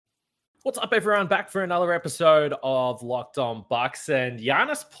What's up, everyone? Back for another episode of Locked On Bucks. And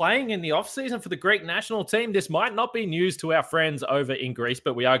Giannis playing in the offseason for the Greek national team. This might not be news to our friends over in Greece,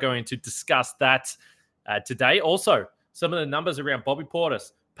 but we are going to discuss that today. Also, some of the numbers around Bobby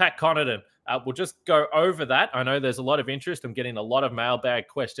Portis, Pat Connaughton. We'll just go over that. I know there's a lot of interest. I'm getting a lot of mailbag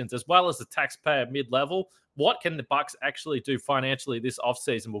questions, as well as the taxpayer mid-level. What can the Bucks actually do financially this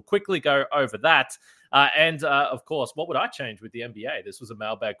offseason? We'll quickly go over that. Of course, what would I change with the NBA? This was a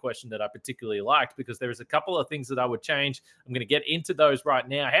mailbag question that I particularly liked because there is a couple of things that I would change. I'm going to get into those right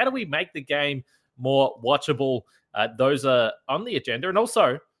now. How do we make the game more watchable? Those are on the agenda. And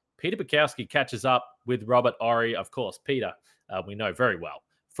also, Peter Bukowski catches up with Robert Horry. Of course, Peter, we know very well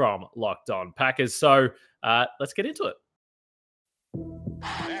from Locked On Packers. So let's get into it.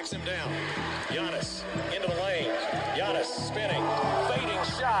 Backs him down. Giannis into the lane. Giannis spinning. Fading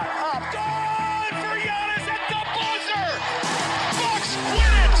shot. Up. Good for Giannis at the buzzer. Bucks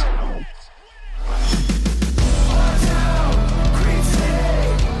win it. Our town, Green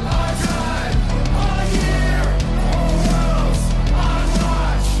State, our time, our year, whole world's on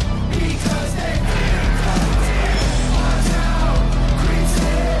watch because they fear the team. Our town, Green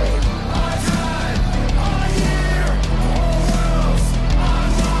State, our time, our year, whole world's on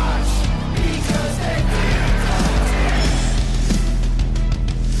watch because they fear the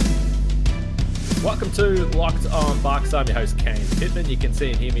team. Welcome to Locked On Bucks. I'm your host, Kane Pittman. You can see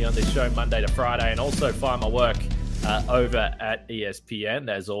and hear me on this show Monday to Friday, and also find my work over at ESPN,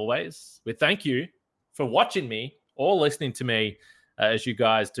 as always. We thank you for watching me or listening to me as you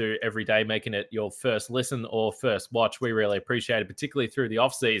guys do every day, making it your first listen or first watch. We really appreciate it, particularly through the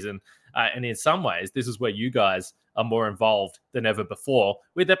off-season. And in some ways, this is where you guys are more involved than ever before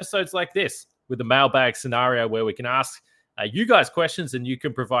with episodes like this, with the mailbag scenario where we can ask you guys questions and you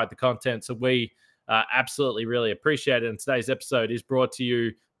can provide the content. So we absolutely really appreciate it. And today's episode is brought to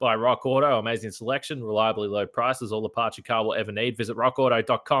you by Rock Auto. Amazing selection, reliably low prices, all the parts your car will ever need. Visit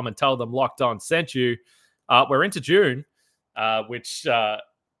rockauto.com and tell them Locked On sent you. We're into June, which on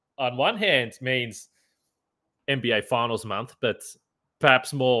one hand means NBA Finals month, but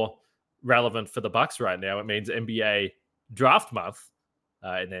perhaps more relevant for the Bucks right now, it means NBA Draft month,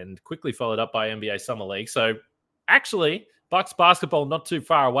 and then quickly followed up by NBA Summer League. So actually, Bucks basketball not too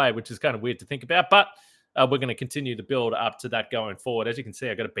far away, which is kind of weird to think about, but we're going to continue to build up to that going forward. As you can see,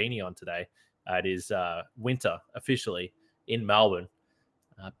 I got a beanie on today. It is winter officially in Melbourne.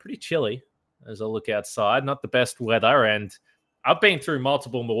 Pretty chilly as I look outside. Not the best weather, and I've been through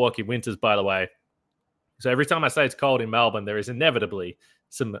multiple Milwaukee winters, by the way. So every time I say it's cold in Melbourne, there is inevitably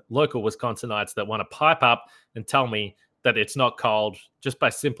some local Wisconsinites that want to pipe up and tell me that it's not cold just by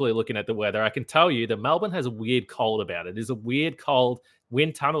simply looking at the weather. I can tell you that Melbourne has a weird cold about it. It is a weird cold,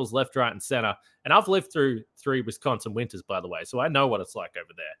 wind tunnels left, right, and center. And I've lived through 3 Wisconsin winters, by the way, so I know what it's like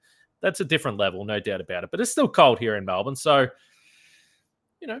over there. That's a different level, no doubt about it. But it's still cold here in Melbourne. So,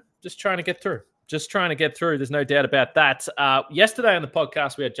 just trying to get through. There's no doubt about that. Yesterday on the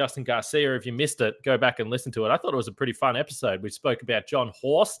podcast, we had Justin Garcia. If you missed it, go back and listen to it. I thought it was a pretty fun episode. We spoke about Jon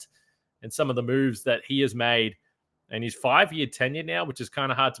Horst and some of the moves that he has made. And his 5-year tenure now, which is kind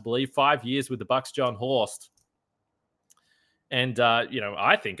of hard to believe, 5 years with the Bucks, Jon Horst. And,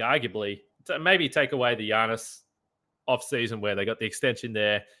 I think arguably, maybe take away the Giannis offseason where they got the extension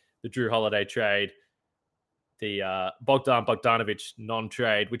there, the Drew Holiday trade, the Bogdan Bogdanovic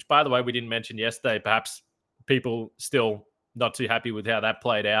non-trade, which, by the way, we didn't mention yesterday. Perhaps people still not too happy with how that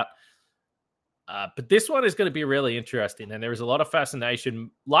played out. But this one is going to be really interesting. And there is a lot of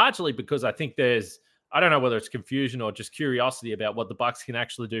fascination, largely because I think I don't know whether it's confusion or just curiosity about what the Bucks can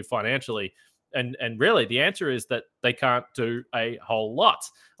actually do financially. And really, the answer is that they can't do a whole lot.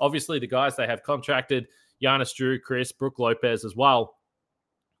 Obviously, the guys they have contracted, Giannis, Drew, Chris, Brook Lopez as well.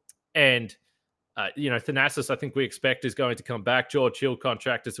 And, Thanasis, I think we expect is going to come back. George Hill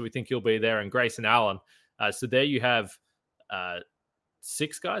contracted, so we think he'll be there. And Grayson Allen. So there you have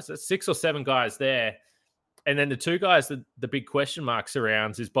 6 guys. That's 6 or 7 guys there. And then the 2 guys that the big question mark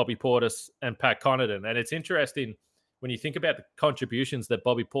surrounds is Bobby Portis and Pat Connaughton. And it's interesting when you think about the contributions that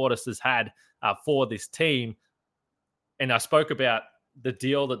Bobby Portis has had for this team. And I spoke about the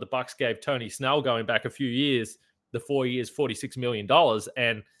deal that the Bucks gave Tony Snell going back a few years, the 4 years, $46 million.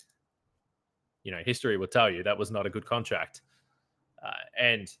 And, history will tell you that was not a good contract.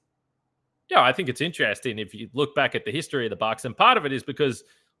 I think it's interesting if you look back at the history of the Bucks. And part of it is because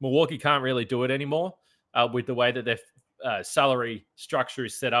Milwaukee can't really do it anymore. With the way that their salary structure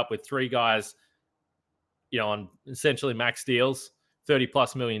is set up with 3 guys, on essentially max deals,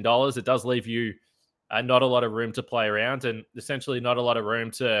 $30+ million, it does leave you not a lot of room to play around and essentially not a lot of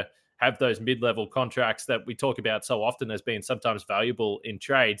room to have those mid-level contracts that we talk about so often as being sometimes valuable in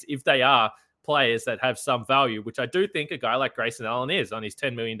trades, if they are players that have some value, which I do think a guy like Grayson Allen is on his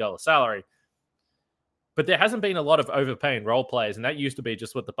 $10 million salary. But there hasn't been a lot of overpaying role players, and that used to be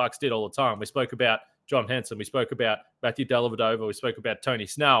just what the Bucks did all the time. We spoke about John Henson, we spoke about Matthew Dellavedova, we spoke about Tony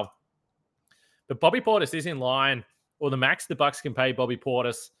Snell. But Bobby Portis is in line, or the max the Bucks can pay Bobby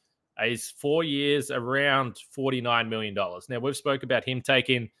Portis is 4 years, around $49 million. Now, we've spoke about him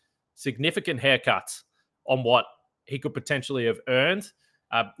taking significant haircuts on what he could potentially have earned.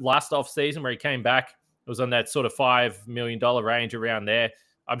 Last offseason where he came back, it was on that sort of $5 million range around there.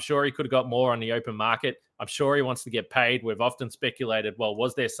 I'm sure he could have got more on the open market. I'm sure he wants to get paid. We've often speculated, well,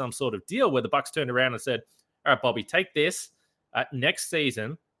 was there some sort of deal where the Bucks turned around and said, all right, Bobby, take this. Next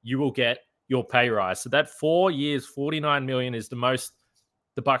season, you will get your pay rise. So that 4 years, $49 million is the most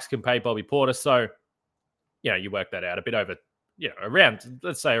the Bucks can pay Bobby Portis. So, you work that out a bit over, around,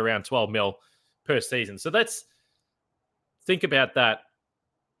 let's say around 12 mil per season. So let's think about that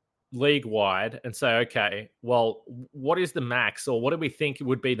league-wide and say, okay, well, what is the max, or what do we think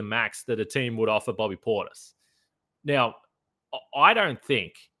would be the max that a team would offer Bobby Portis? Now, I don't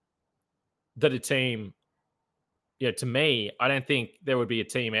think that a team, to me, I don't think there would be a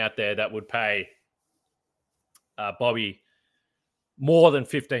team out there that would pay Bobby more than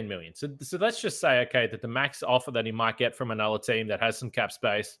 $15 million. So let's just say, okay, that the max offer that he might get from another team that has some cap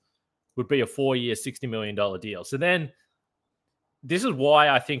space would be a 4-year, $60 million deal. So then this is why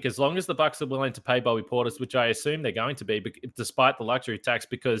I think as long as the Bucks are willing to pay Bobby Portis, which I assume they're going to be, despite the luxury tax,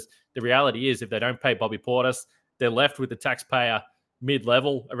 because the reality is if they don't pay Bobby Portis, they're left with the taxpayer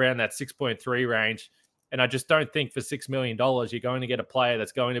mid-level around that 6.3 range. And I just don't think for $6 million, you're going to get a player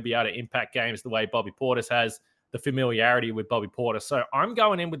that's going to be able to impact games the way Bobby Portis has, the familiarity with Bobby Portis. So I'm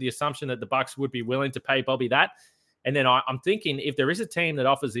going in with the assumption that the Bucks would be willing to pay Bobby that. And then I'm thinking if there is a team that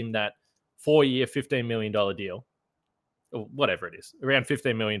offers him that 4-year, $15 million deal, or whatever it is, around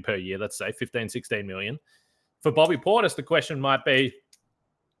 $15 million per year, let's say $15-16 million. For Bobby Portis, the question might be,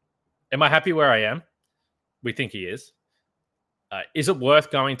 am I happy where I am? We think he is. Is it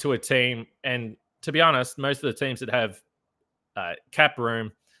worth going to a team? And to be honest, most of the teams that have cap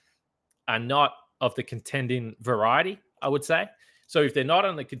room are not of the contending variety, I would say. So if they're not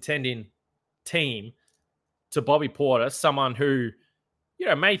on the contending team, to Bobby Portis, someone who,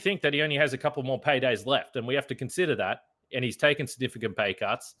 may think that he only has a couple more paydays left, and we have to consider that, and he's taken significant pay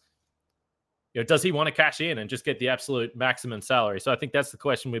cuts, does he want to cash in and just get the absolute maximum salary? So I think that's the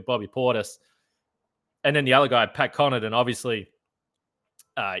question with Bobby Portis. And then the other guy, Pat Connaughton, obviously,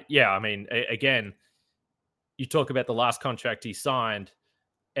 again, you talk about the last contract he signed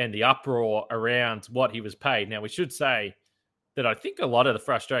and the uproar around what he was paid. Now, we should say that I think a lot of the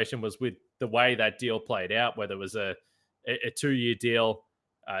frustration was with the way that deal played out, whether it was a 2-year deal.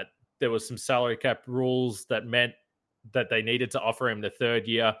 There was some salary cap rules that meant that they needed to offer him the third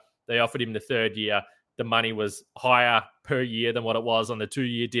year. They offered him the third year. The money was higher per year than what it was on the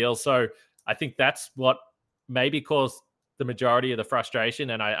 2-year deal. So I think that's what maybe caused the majority of the frustration,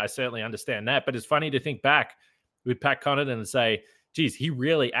 and I certainly understand that. But it's funny to think back with Pat Connaughton and say, geez, he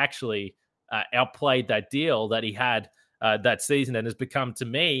really actually outplayed that deal that he had that season and has become, to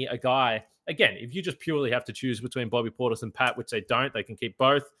me, a guy, again, if you just purely have to choose between Bobby Portis and Pat, which they don't, they can keep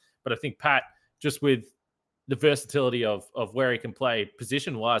both. But I think Pat, just with the versatility of where he can play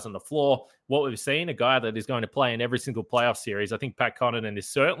position-wise on the floor, what we've seen, a guy that is going to play in every single playoff series, I think Pat Connaughton is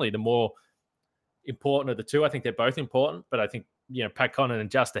certainly the more important of the two. I think they're both important, but I think, Pat Connaughton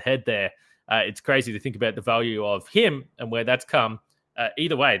just ahead there. It's crazy to think about the value of him and where that's come.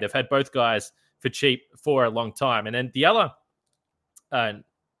 Either way, they've had both guys for cheap for a long time. And then the other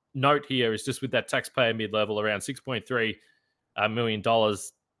note here is just with that taxpayer mid-level around $6.3 million.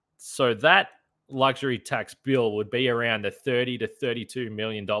 So that luxury tax bill would be around the $30 to $32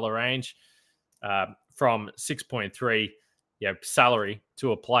 million range from 6.3 salary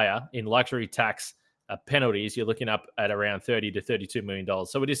to a player in luxury tax penalties. You're looking up at around $30 to $32 million.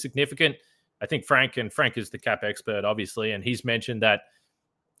 So it is significant. I think Frank is the cap expert, obviously, and he's mentioned that,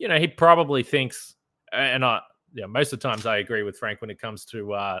 he probably thinks, and most of the times I agree with Frank when it comes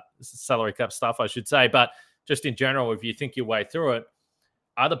to salary cap stuff, I should say, but just in general, if you think your way through it,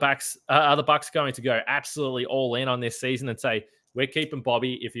 are the Bucks going to go absolutely all in on this season and say, we're keeping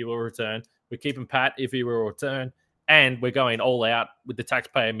Bobby if he will return, we're keeping Pat if he will return, and we're going all out with the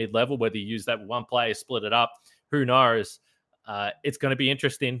taxpayer mid-level, whether you use that with one player, split it up, who knows? It's going to be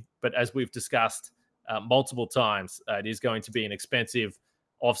interesting, but as we've discussed multiple times, it is going to be an expensive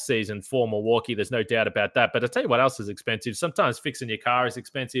off-season for Milwaukee. There's no doubt about that. But I'll tell you what else is expensive. Sometimes fixing your car is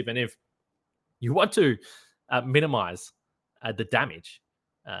expensive, and if you want to minimize the damage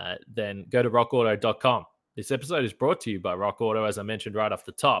then go to rockauto.com. This episode is brought to you by Rock Auto, as I mentioned right off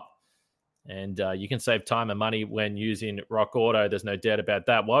the top. And you can save time and money when using Rock Auto. There's no doubt about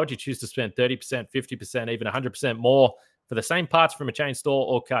that. Why would you choose to spend 30%, 50%, even 100% more for the same parts from a chain store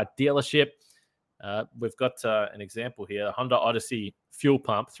or car dealership? We've got an example here. The Honda Odyssey fuel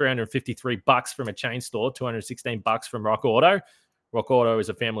pump, $353 from a chain store, $216 from Rock Auto. Rock Auto is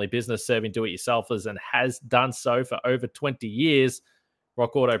a family business serving do-it-yourselfers and has done so for over 20 years.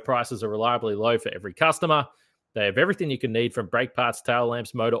 Rock Auto prices are reliably low for every customer. They have everything you can need, from brake parts, tail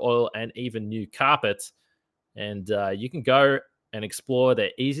lamps, motor oil, and even new carpets. And you can go and explore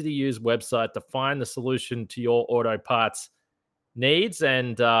their easy-to-use website to find the solution to your auto parts needs.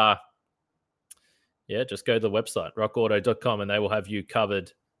 And just go to the website, rockauto.com, and they will have you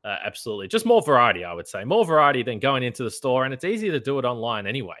covered. Absolutely. Just more variety, I would say. More variety than going into the store. And it's easy to do it online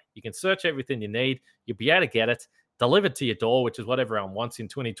anyway. You can search everything you need. You'll be able to get it delivered to your door, which is what everyone wants in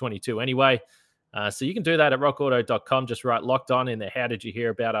 2022 anyway. So you can do that at rockauto.com. Just write "locked on" in the "How did you hear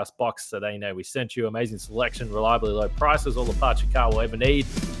about us" box so they know we sent you. Amazing selection, reliably low prices, all the parts your car will ever need.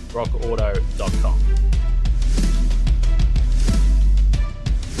 rockauto.com.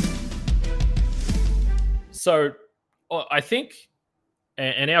 So I think,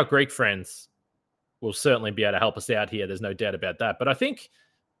 and our Greek friends will certainly be able to help us out here. There's no doubt about that. But I think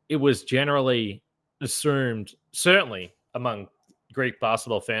it was generally assumed, certainly among Greek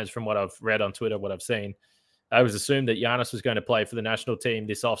basketball fans, from what I've read on Twitter, what I've seen, it was assumed that Giannis was going to play for the national team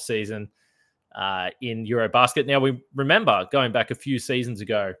this offseason in Eurobasket. Now, we remember going back a few seasons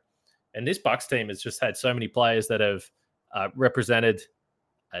ago, and this Bucks team has just had so many players that have represented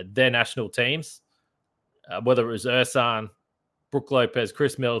their national teams, whether it was Ersan, Brook Lopez,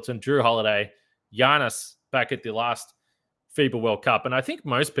 Chris Middleton, Drew Holiday, Giannis back at the last FIBA World Cup. And I think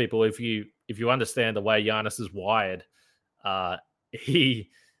most people, if you understand the way Giannis is wired, he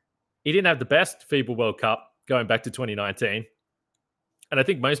didn't have the best FIBA World Cup going back to 2019. And I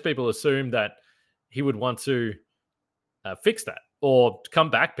think most people assumed that he would want to fix that or come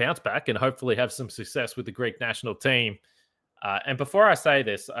back, bounce back, and hopefully have some success with the Greek national team. And before I say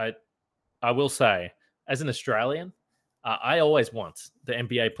this, I will say, as an Australian, I always want the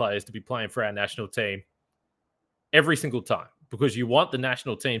NBA players to be playing for our national team every single time, because you want the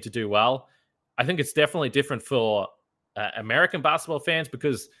national team to do well. I think it's definitely different for American basketball fans,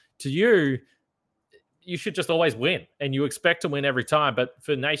 because to you should just always win and you expect to win every time. But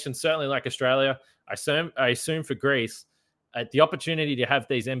for nations certainly like Australia, I assume for Greece, the opportunity to have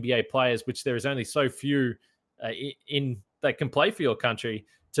these NBA players, which there is only so few that can play for your country,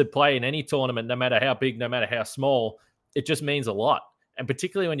 to play in any tournament, no matter how big, no matter how small, it just means a lot. And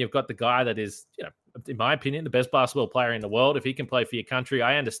particularly when you've got the guy that is, in my opinion, the best basketball player in the world. If he can play for your country,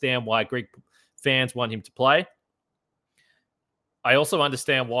 I understand why Greek fans want him to play. I also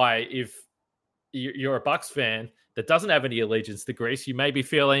understand why, if you're a Bucks fan that doesn't have any allegiance to Greece, you may be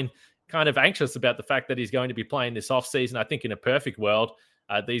feeling kind of anxious about the fact that he's going to be playing this offseason. I think in a perfect world,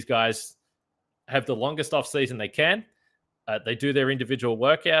 these guys have the longest offseason they can. They do their individual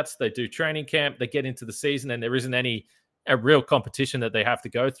workouts. They do training camp. They get into the season, and there isn't a real competition that they have to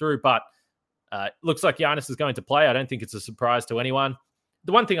go through. But looks like Giannis is going to play. I don't think it's a surprise to anyone.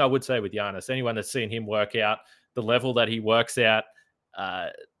 The one thing I would say with Giannis, anyone that's seen him work out, the level that he works out,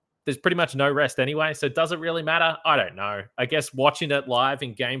 there's pretty much no rest anyway. So does it really matter? I don't know. I guess watching it live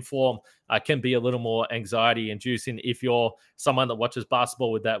in game form can be a little more anxiety inducing if you're someone that watches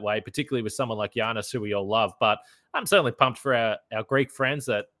basketball with that way, particularly with someone like Giannis, who we all love. But I'm certainly pumped for our Greek friends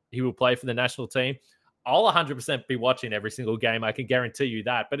that he will play for the national team. I'll 100% be watching every single game. I can guarantee you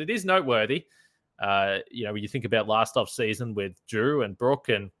that. But it is noteworthy. When you think about last off season with Drew and Brook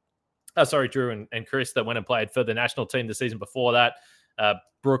and Drew and Chris that went and played for the national team the season before that.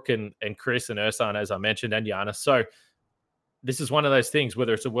 Brook and Chris and Ersan, as I mentioned, and Giannis. So this is one of those things,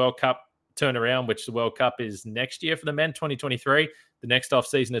 whether it's a World Cup turnaround, which the World Cup is next year for the men, 2023. The next off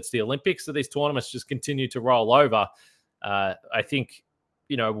season, it's the Olympics. So these tournaments just continue to roll over. I think,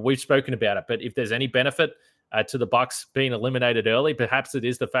 we've spoken about it, but if there's any benefit to the Bucks being eliminated early, perhaps it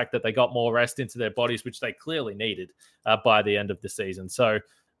is the fact that they got more rest into their bodies, which they clearly needed by the end of the season. So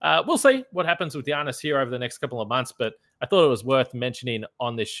we'll see what happens with Giannis here over the next couple of months, but I thought it was worth mentioning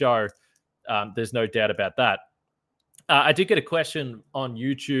on this show. There's no doubt about that. I did get a question on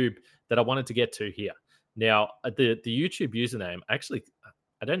YouTube that I wanted to get to here. Now, the YouTube username, actually,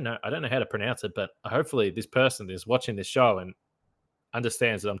 I don't know how to pronounce it, but hopefully this person is watching this show and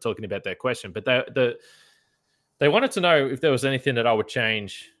understands that I'm talking about their question. But they wanted to know if there was anything that I would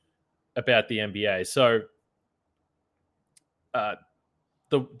change about the NBA. So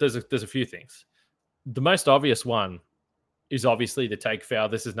there's a few things. The most obvious one is obviously the take foul.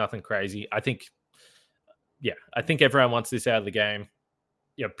 This is nothing crazy. I think everyone wants this out of the game.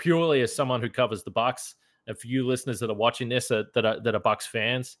 Purely as someone who covers the Bucks, and for you listeners that are watching this that are Bucks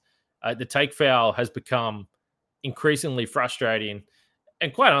fans, the take foul has become increasingly frustrating,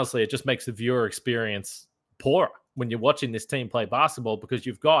 and quite honestly, it just makes the viewer experience poorer when you're watching this team play basketball, because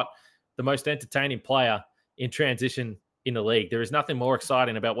you've got the most entertaining player in transition in the league. There is nothing more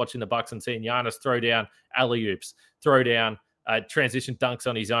exciting about watching the Bucks and seeing Giannis throw down alley-oops, throw down transition dunks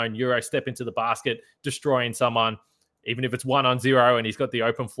on his own, Euro step into the basket, destroying someone, even if it's 1-on-0 and he's got the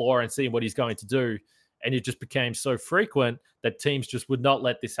open floor, and seeing what he's going to do. And it just became so frequent that teams just would not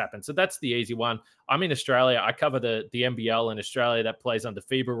let this happen. So that's the easy one. I'm in Australia. I cover the NBL in Australia that plays under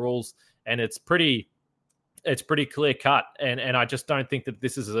FIBA rules, and it's pretty clear cut. And I just don't think that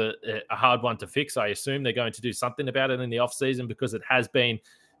this is a hard one to fix. I assume they're going to do something about it in the offseason, because it has been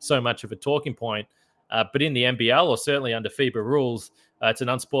so much of a talking point. But in the NBL, or certainly under FIBA rules, it's an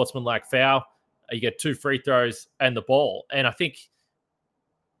unsportsmanlike foul. You get 2 free throws and the ball. And I think,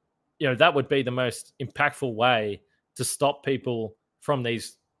 that would be the most impactful way to stop people from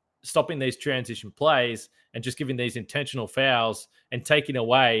stopping these transition plays, and just giving these intentional fouls and taking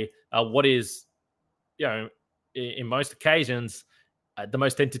away what is, in most occasions, the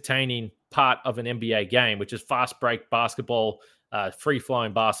most entertaining part of an NBA game, which is fast break basketball, free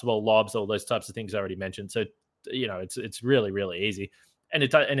flowing basketball, lobs, all those types of things I already mentioned. So, it's really, really easy. And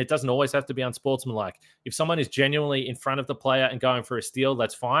it doesn't always have to be unsportsmanlike. If someone is genuinely in front of the player and going for a steal,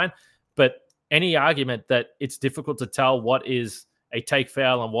 that's fine. But any argument that it's difficult to tell what is a take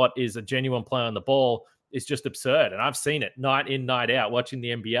foul and what is a genuine play on the ball is just absurd. And I've seen it night in, night out watching the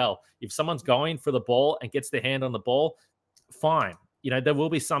NBL. If someone's going for the ball and gets their hand on the ball, fine. There will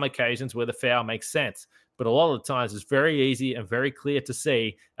be some occasions where the foul makes sense. But a lot of the times it's very easy and very clear to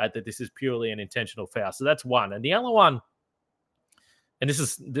see that this is purely an intentional foul. So that's one. And the other one, and this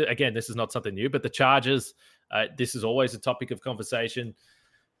is not something new, but the charges, this is always a topic of conversation.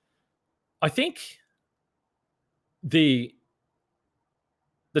 I think the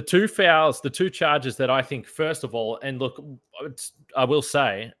 2 fouls, the 2 charges that I think, first of all, and look, I will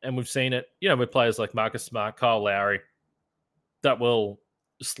say, and we've seen it, with players like Marcus Smart, Kyle Lowry, that will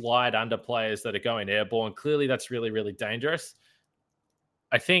slide under players that are going airborne. Clearly, that's really, really dangerous.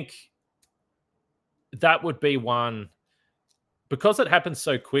 I think that would be one, because it happens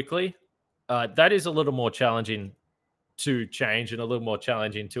so quickly, that is a little more challenging to change and a little more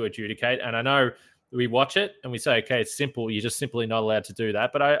challenging to adjudicate. And I know we watch it and we say, okay, it's simple. You're just simply not allowed to do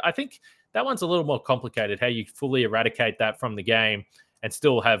that. But I think that one's a little more complicated, how you fully eradicate that from the game and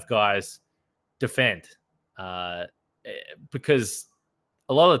still have guys defend. Because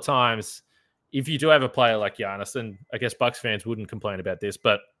a lot of times, if you do have a player like Giannis, and I guess Bucks fans wouldn't complain about this,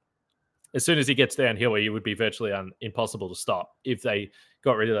 but as soon as he gets downhill, it would be virtually impossible to stop if they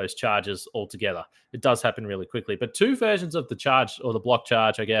got rid of those charges altogether. It does happen really quickly. But 2 versions of the charge, or the block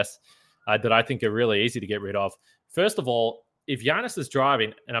charge, I guess, that I think are really easy to get rid of. First of all, if Giannis is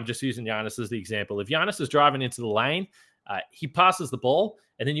driving, and I'm just using Giannis as the example, if Giannis is driving into the lane, he passes the ball,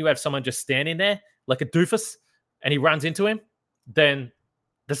 and then you have someone just standing there like a doofus, and he runs into him, then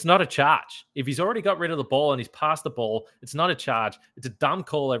that's not a charge. If he's already got rid of the ball and he's passed the ball, it's not a charge. It's a dumb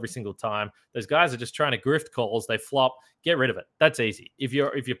call every single time. Those guys are just trying to grift calls. They flop. Get rid of it. That's easy. If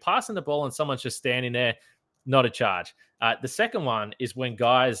you're passing the ball and someone's just standing there, not a charge. The second one is when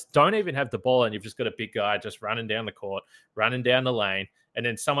guys don't even have the ball and you've just got a big guy just running down the court, running down the lane, and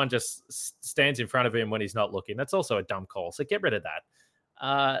then someone just stands in front of him when he's not looking. That's also a dumb call. So get rid of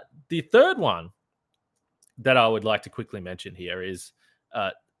that. The third one that I would like to quickly mention here is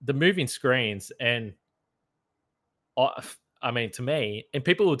the moving screens. And I mean, to me, and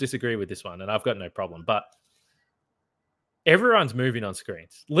people will disagree with this one, and I've got no problem, but everyone's moving on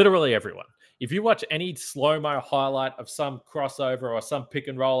screens. Literally everyone. If you watch any slow-mo highlight of some crossover or some pick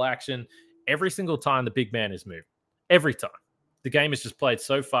and roll action, every single time the big man is moved. Every time. The game is just played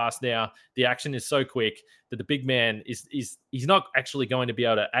so fast now. The action is so quick that the big man he's not actually going to be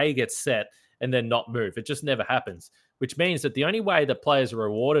able to get set and then not move. It just never happens, which means that the only way that players are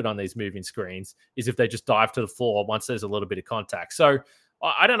rewarded on these moving screens is if they just dive to the floor once there's a little bit of contact. So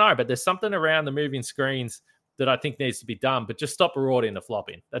I don't know, but there's something around the moving screens that I think needs to be done, but just stop rewarding the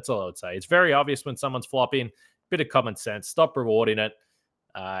flopping. That's all I would say. It's very obvious when someone's flopping. Bit of common sense. Stop rewarding it.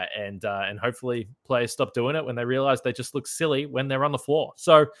 And hopefully players stop doing it when they realize they just look silly when they're on the floor.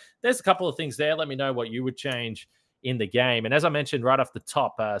 So there's a couple of things there. Let me know what you would change in the game. And as I mentioned right off the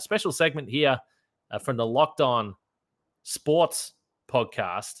top, special segment here from the Locked On Sports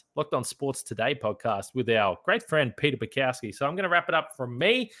podcast, Locked On Sports Today podcast with our great friend Peter Bukowski. So I'm going to wrap it up from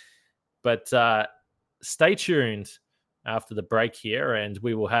me, but stay tuned after the break here, and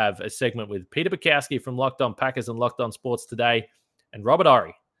we will have a segment with Peter Bukowski from Locked On Packers and Locked On Sports Today, and Robert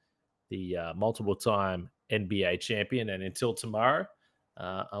Horry, the multiple-time NBA champion. And until tomorrow,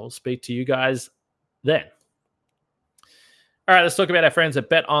 I will speak to you guys then. All right, let's talk about our friends at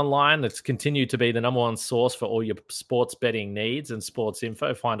Bet Online. That's continued to be the number one source for all your sports betting needs and sports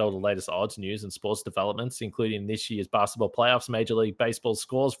info. Find all the latest odds, news, and sports developments, including this year's basketball playoffs, Major League Baseball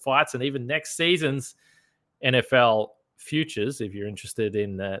scores, fights, and even next season's NFL futures, if you're interested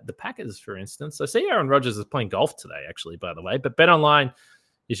in the Packers, for instance. I see Aaron Rodgers is playing golf today, actually, by the way. But Bet Online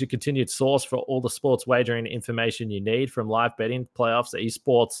is your continued source for all the sports wagering information you need, from live betting, playoffs,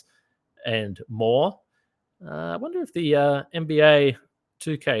 esports, and more. I wonder if the NBA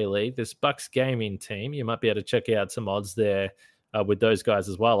 2K League, this Bucks gaming team, you might be able to check out some odds there with those guys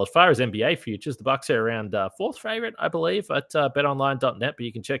as well. As far as NBA futures, the Bucks are around fourth favorite, I believe, at betonline.net, but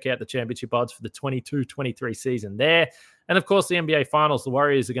you can check out the championship odds for the 22-23 season there. And, of course, the NBA Finals, the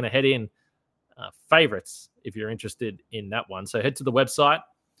Warriors are going to head in favorites if you're interested in that one. So head to the website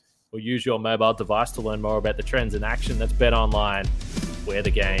or use your mobile device to learn more about the trends in action. That's Bet Online, where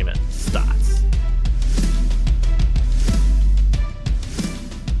the game starts.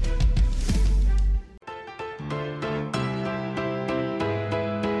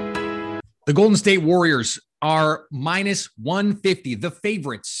 The Golden State Warriors are minus 150, the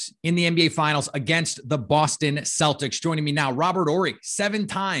favorites in the NBA Finals against the Boston Celtics. Joining me now, Robert Horry,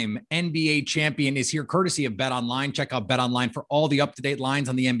 7-time NBA champion, is here courtesy of Bet Online. Check out Bet Online for all the up-to-date lines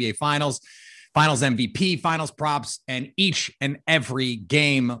on the NBA Finals, Finals MVP, Finals props, and each and every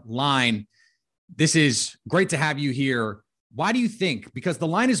game line. This is great to have you here. Why do you think, because the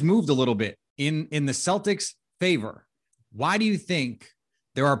line has moved a little bit in the Celtics' favor, why do you think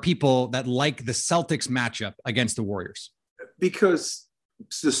there are people that like the Celtics matchup against the Warriors? Because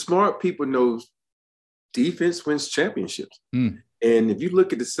the smart people know defense wins championships. And if you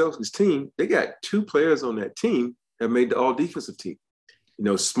look at the Celtics team, they got two players on that team that made the all-defensive team. You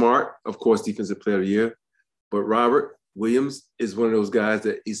know, Smart, of course, defensive player of the year, but Robert Williams is one of those guys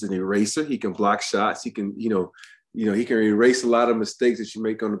that is an eraser. He can block shots. He can, he can erase a lot of mistakes that you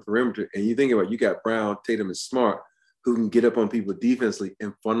make on the perimeter. And you think about, you got Brown, Tatum, and Smart, who can get up on people defensively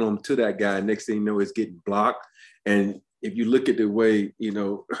and funnel them to that guy. Next thing you know, it's getting blocked. And if you look at the way,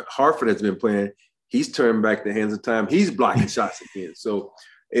 Hartford has been playing, he's turned back the hands of time. He's blocking shots again. So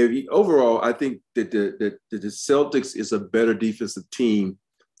overall, I think that the Celtics is a better defensive team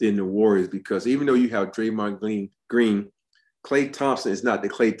than the Warriors, because even though you have Draymond Green, Klay Thompson is not the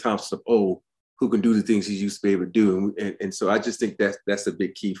Klay Thompson of old who can do the things he used to be able to do. And so I just think that's a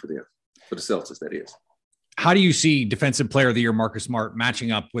big key for them, for the Celtics, that is. How do you see Defensive Player of the Year Marcus Smart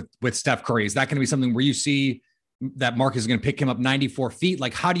matching up with Steph Curry? Is that going to be something where you see that Marcus is going to pick him up 94 feet?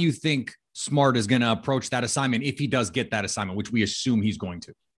 Like, how do you think Smart is going to approach that assignment if he does get that assignment, which we assume he's going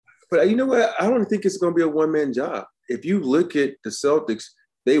to? But you know what? I don't think it's going to be a one-man job. If you look at the Celtics,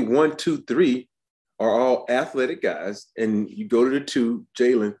 they 1, 2, 3 are all athletic guys, and you go to the 2,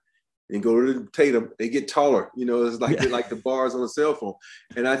 Jalen, and go to the Tatum, they get taller. It's like the bars on a cell phone.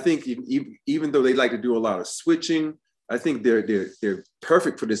 And I think even though they like to do a lot of switching, I think they're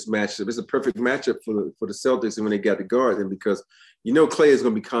perfect for this matchup. It's a perfect matchup for the Celtics, and when they got to guard them, because Klay is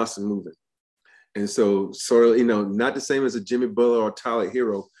going to be constant moving. And so sort of, not the same as a Jimmy Butler or Tyler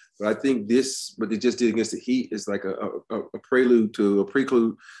Hero, but I think what they just did against the Heat is like a prelude to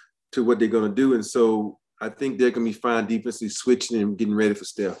what they're going to do. And so I think they're going to be fine defensively switching and getting ready for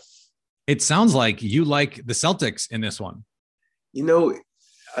Steph. It sounds like you like the Celtics in this one.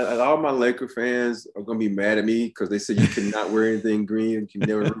 All my Laker fans are going to be mad at me because they say you cannot wear anything green and can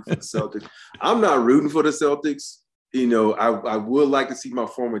never root for the Celtics. I'm not rooting for the Celtics. I would like to see my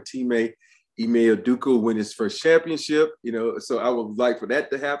former teammate, Ime Udoka, win his first championship, so I would like for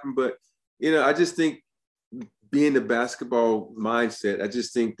that to happen. But, I just think being the basketball mindset, I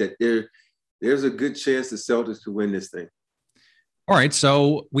just think that there's a good chance the Celtics could win this thing. All right,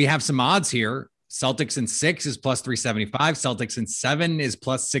 so we have some odds here. Celtics in 6 is plus 375. Celtics in 7 is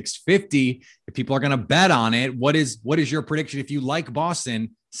plus 650. If people are going to bet on it, what is your prediction? If you like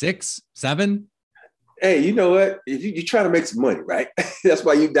Boston, 6, 7? Hey, you know what? If you try to make some money, right? that's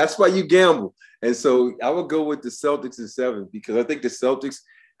why you gamble. And so I would go with the Celtics in 7, because I think the Celtics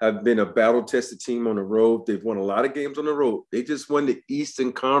have been a battle-tested team on the road. They've won a lot of games on the road. They just won the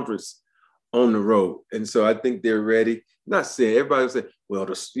Eastern Conference on the road. And so I think they're ready. Not saying everybody will say, well,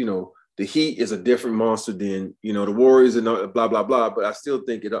 the Heat is a different monster than, the Warriors and blah, blah, blah. But I still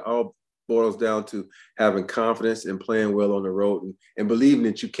think it all boils down to having confidence and playing well on the road and believing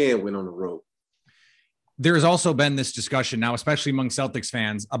that you can win on the road. There's also been this discussion now, especially among Celtics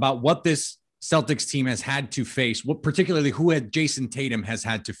fans, about what this Celtics team has had to face, particularly who had Jason Tatum has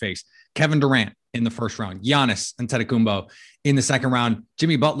had to face? Kevin Durant in the first round, Giannis Antetokounmpo in the second round,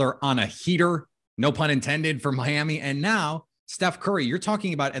 Jimmy Butler on a heater, no pun intended, for Miami, and now Steph Curry. You're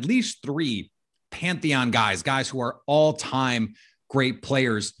talking about at least 3 pantheon guys who are all-time great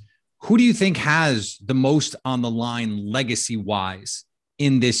players. Who do you think has the most on the line legacy-wise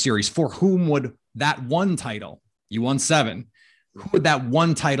in this series? For whom would that one title, you won 7, who would that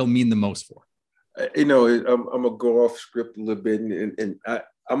one title mean the most for? I'm going to go off script a little bit, and I'm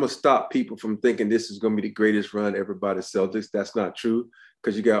going to stop people from thinking this is going to be the greatest run ever by the Celtics. That's not true,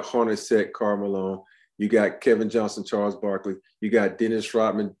 because you got Hornacek, Karl Malone, you got Kevin Johnson, Charles Barkley, you got Dennis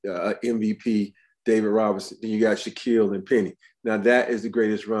Rodman, MVP, David Robinson, and you got Shaquille and Penny. Now that is the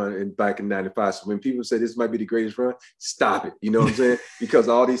greatest run back in '95. So when people say this might be the greatest run, stop it. You know what I'm saying? Because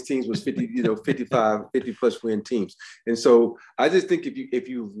all these teams was 55, 50 plus win teams. And so I just think if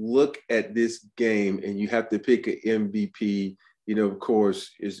you look at this game and you have to pick an MVP, of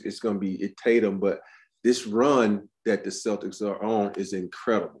course it's going to be Tatum. But this run that the Celtics are on is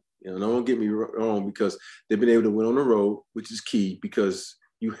incredible. Don't get me wrong, because they've been able to win on the road, which is key, because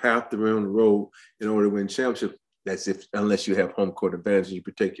you have to win on the road in order to win championships. That's unless you have home court advantage and you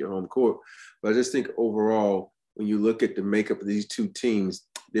protect your home court. But I just think overall, when you look at the makeup of these two teams,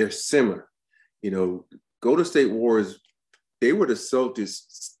 they're similar. Golden State Warriors, they were the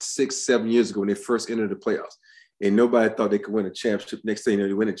Celtics 6-7 years ago when they first entered the playoffs. And nobody thought they could win a championship. Next thing you know,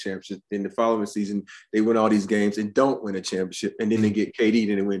 they win a championship. Then the following season, they win all these games and don't win a championship. And then they get KD,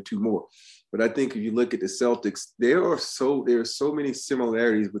 then they win 2 more. But I think if you look at the Celtics, there are so many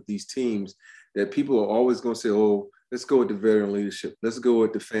similarities with these teams that people are always going to say, oh, let's go with the veteran leadership. Let's go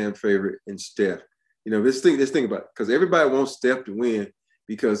with the fan favorite and Steph. Let's think about it, because everybody wants Steph to win,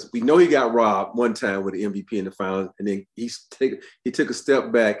 because we know he got robbed one time with the MVP in the finals, and then he took a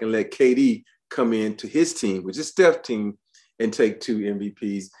step back and let KD come in to his team, which is Steph's team, and take 2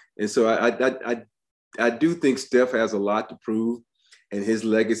 MVPs. And so I do think Steph has a lot to prove, and his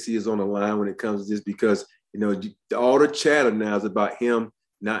legacy is on the line when it comes to this, because all the chatter now is about him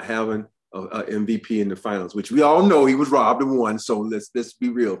not having a MVP in the finals, which we all know he was robbed and won. So let's be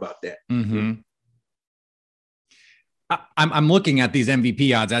real about that. Mm-hmm. I'm looking at these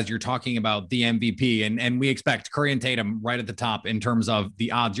MVP odds as you're talking about the MVP, and we expect Curry and Tatum right at the top in terms of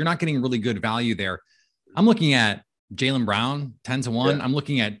the odds. You're not getting really good value there. I'm looking at Jaylen Brown 10-1. Yeah. I'm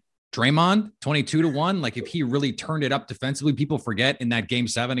looking at Draymond 22-1. Like, if he really turned it up defensively, people forget in that game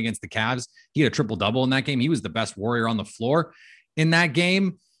 7 against the Cavs, he had a triple-double in that game. He was the best Warrior on the floor in that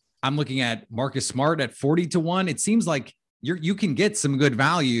game. I'm looking at Marcus Smart at 40-1. It seems like you can get some good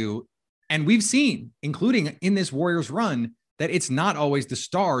value. And we've seen, including in this Warriors run, that it's not always the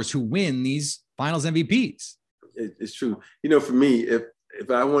stars who win these finals MVPs. It's true. For me, if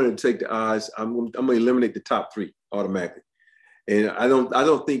I wanted to take the odds, I'm going to eliminate the top 3 automatically. And I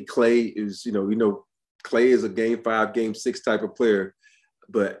don't think Clay is, Clay is a game 5, game 6 type of player.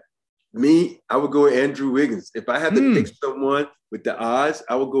 But me, I would go with Andrew Wiggins. If I had to pick someone with the odds,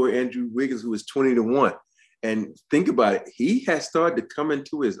 I would go with Andrew Wiggins, who is 20-1. And think about it. He has started to come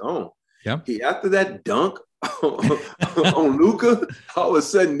into his own. Yep. After that dunk on Luka, all of a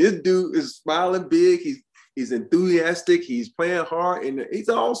sudden this dude is smiling big. He's enthusiastic. He's playing hard, and he's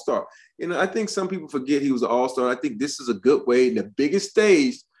an all-star. I think some people forget he was an all-star. I think this is a good way, the biggest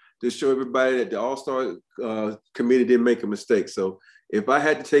stage, to show everybody that the all-star committee didn't make a mistake. So if I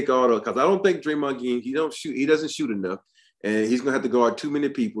had to take because I don't think Draymond Green, he doesn't shoot enough, and he's going to have to guard too many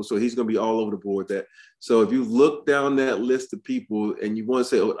people, so he's going to be all over the board. So if you look down that list of people and you want to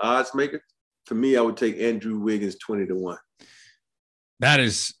say, odds maker, for me, I would take Andrew Wiggins 20-1. That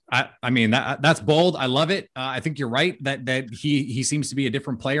is, that's bold. I love it. I think you're right that he seems to be a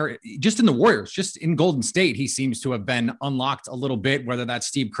different player. Just in the Warriors, just in Golden State, he seems to have been unlocked a little bit, whether that's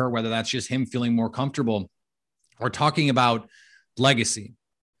Steve Kerr, whether that's just him feeling more comfortable. We're talking about legacy.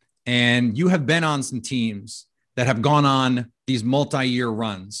 And you have been on some teams that have gone on these multi-year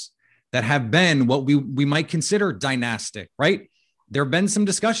runs that have been what we might consider dynastic, right? There have been some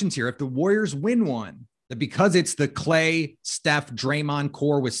discussions here. If the Warriors win one, that because it's the Clay, Steph, Draymond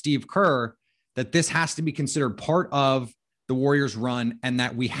core with Steve Kerr, that this has to be considered part of the Warriors run and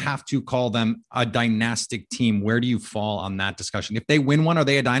that we have to call them a dynastic team. Where do you fall on that discussion? If they win one, are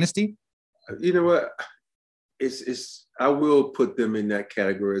they a dynasty? You know what? I will put them in that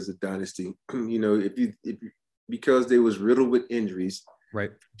category as a dynasty. Because they was riddled with injuries,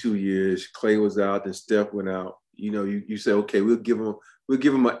 right? 2 years, Clay was out, then Steph went out. You say, okay, we'll give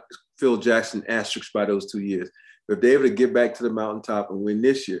them a Phil Jackson asterisk by those 2 years. But if they're able to get back to the mountaintop and win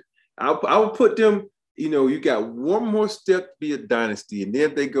this year, I would put them, you got one more step to be a dynasty. And then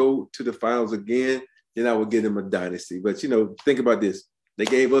if they go to the finals again, then I would give them a dynasty. But, think about this. They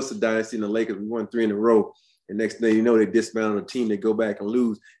gave us a dynasty in the Lakers. We won 3 in a row. And next thing you know, they dismantle a team. They go back and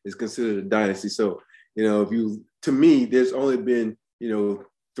lose. It's considered a dynasty. So, to me, there's only been,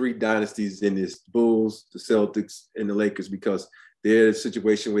 3 dynasties in this: Bulls, the Celtics, and the Lakers, because they're in a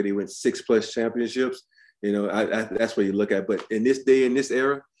situation where they went 6+ championships. That's what you look at. But in this day, in this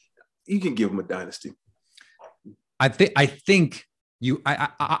era, you can give them a dynasty. I think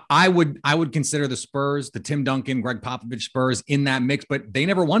I would consider the Spurs, the Tim Duncan, Greg Popovich Spurs in that mix, but they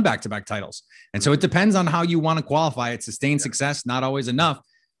never won back-to-back titles. And so it depends on how you want to qualify it. Sustained success, not always enough.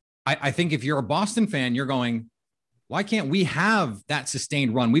 I think if you're a Boston fan, you're going, why can't we have that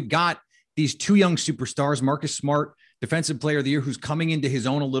sustained run? We've got these 2 young superstars, Marcus Smart, Defensive Player of the Year, who's coming into his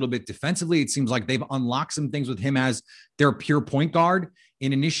own a little bit defensively. It seems like they've unlocked some things with him as their pure point guard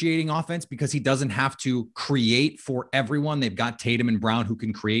in initiating offense, because he doesn't have to create for everyone. They've got Tatum and Brown who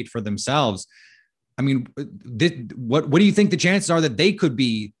can create for themselves. I mean, what do you think the chances are that they could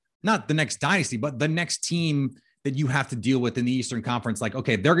be not the next dynasty, but the next team that you have to deal with in the Eastern Conference? Like,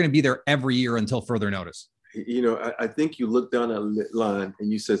 okay, they're going to be there every year until further notice. I think you look down that line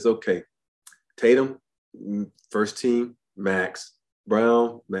and you says, okay, Tatum, first team, max.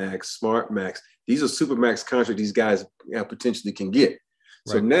 Brown, max. Smart, max. These are super max contracts these guys potentially can get.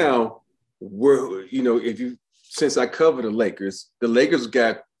 So now since I cover the Lakers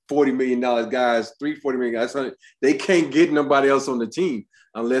got $40 million guys, $40 million guys. They can't get nobody else on the team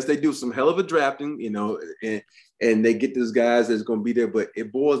unless they do some hell of a drafting, and they get those guys that's going to be there. But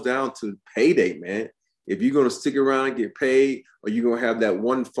it boils down to payday, man. If you're going to stick around and get paid, or you're going to have that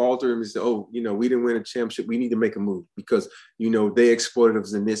one falter and say, we didn't win a championship, we need to make a move because, they exploited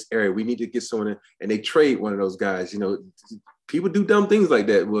us in this area. We need to get someone in, and they trade one of those guys. People do dumb things like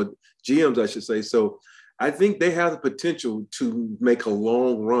that. Well, GMs, I should say. So I think they have the potential to make a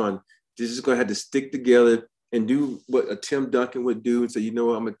long run. They're just going to have to stick together and do what a Tim Duncan would do and say, I'm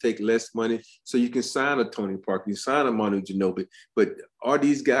going to take less money so you can sign a Tony Parker, you sign a Manu Ginobili. But are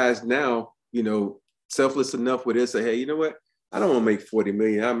these guys now, selfless enough where they say, hey, you know what? I don't want to make $40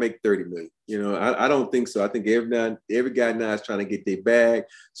 million. I'll make $30 million. I don't think so. I think every guy now is trying to get their bag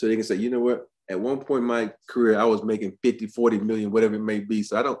so they can say, you know what? At one point in my career, I was making 50, 40 million, whatever it may be.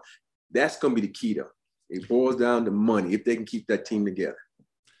 So that's going to be the key though. It boils down to money if they can keep that team together.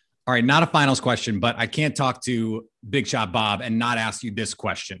 All right. Not a finals question, but I can't talk to Big Shot Bob and not ask you this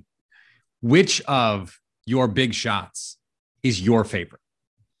question. Which of your big shots is your favorite?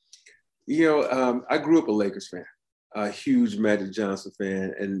 I grew up a Lakers fan, a huge Magic Johnson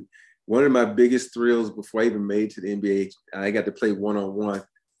fan. And one of my biggest thrills before I even made it to the NBA, I got to play one-on-one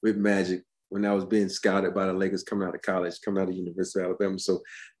with Magic when I was being scouted by the Lakers coming out of college, coming out of University of Alabama. So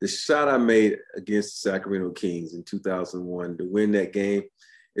the shot I made against the Sacramento Kings in 2001 to win that game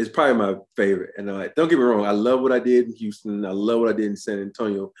is probably my favorite. And don't get me wrong, I love what I did in Houston. I love what I did in San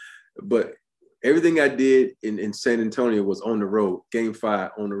Antonio. But everything I did in San Antonio was on the road, Game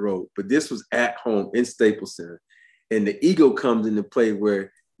 5 on the road. But this was at home in Staples Center. And the ego comes into play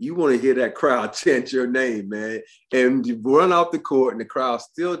where you want to hear that crowd chant your name, man. And you run off the court and the crowd's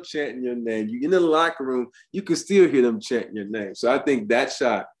still chanting your name. You in the locker room, you can still hear them chanting your name. So I think that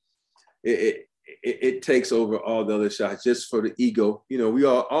shot, it takes over all the other shots just for the ego.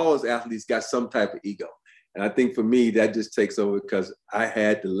 All as athletes got some type of ego. And I think for me, that just takes over because I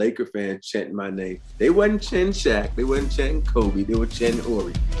had the Laker fans chanting my name. They wasn't chanting Shaq. They wasn't chanting Kobe. They were chanting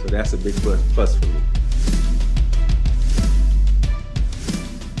Ori. So that's a big plus for me.